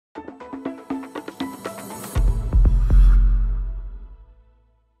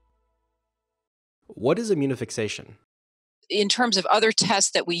What is immunofixation? In terms of other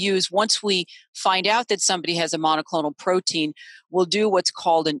tests that we use, once we find out that somebody has a monoclonal protein, we'll do what's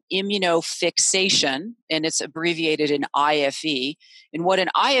called an immunofixation, and it's abbreviated in IFE. And what an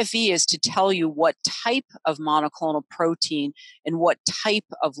IFE is to tell you what type of monoclonal protein and what type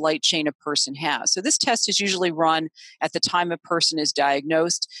of light chain a person has. So this test is usually run at the time a person is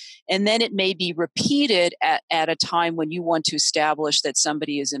diagnosed, and then it may be repeated at a time when you want to establish that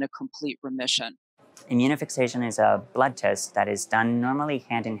somebody is in a complete remission. Immunofixation is a blood test that is done normally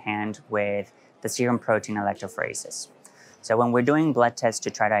hand in hand with the serum protein electrophoresis. So when we're doing blood tests to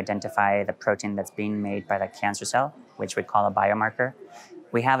try to identify the protein that's being made by the cancer cell, which we call a biomarker,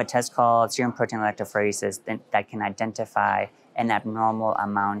 we have a test called serum protein electrophoresis that can identify an abnormal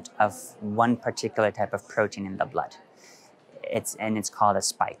amount of one particular type of protein in the blood. It's called a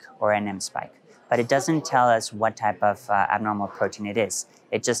spike or an M spike. But it doesn't tell us what type of abnormal protein it is.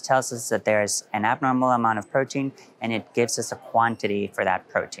 It just tells us that there's an abnormal amount of protein, and it gives us a quantity for that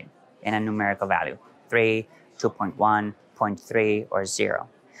protein in a numerical value, 3, 2.1, 0.3, or 0.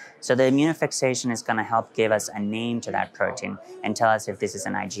 So the immunofixation is going to help give us a name to that protein and tell us if this is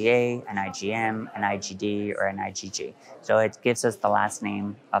an IgA, an IgM, an IgD, or an IgG. So it gives us the last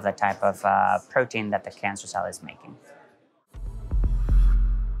name of the type of protein that the cancer cell is making.